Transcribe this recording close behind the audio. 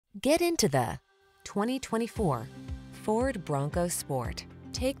Get into the 2024 Ford Bronco Sport.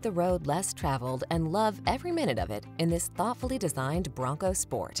 Take the road less traveled and love every minute of it in this thoughtfully designed Bronco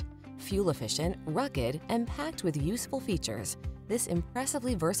Sport. Fuel efficient, rugged, and packed with useful features, this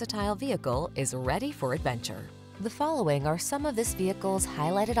impressively versatile vehicle is ready for adventure. The following are some of this vehicle's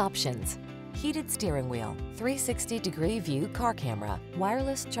highlighted options: heated steering wheel, 360-degree view car camera,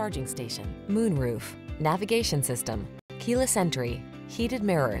 wireless charging station, moonroof, navigation system, keyless entry, heated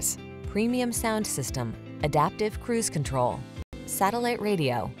mirrors, premium sound system, adaptive cruise control, satellite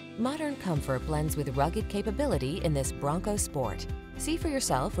radio. Modern comfort blends with rugged capability in this Bronco Sport. See for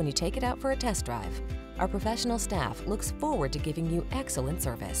yourself when you take it out for a test drive. Our professional staff looks forward to giving you excellent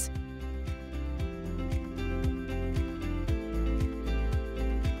service.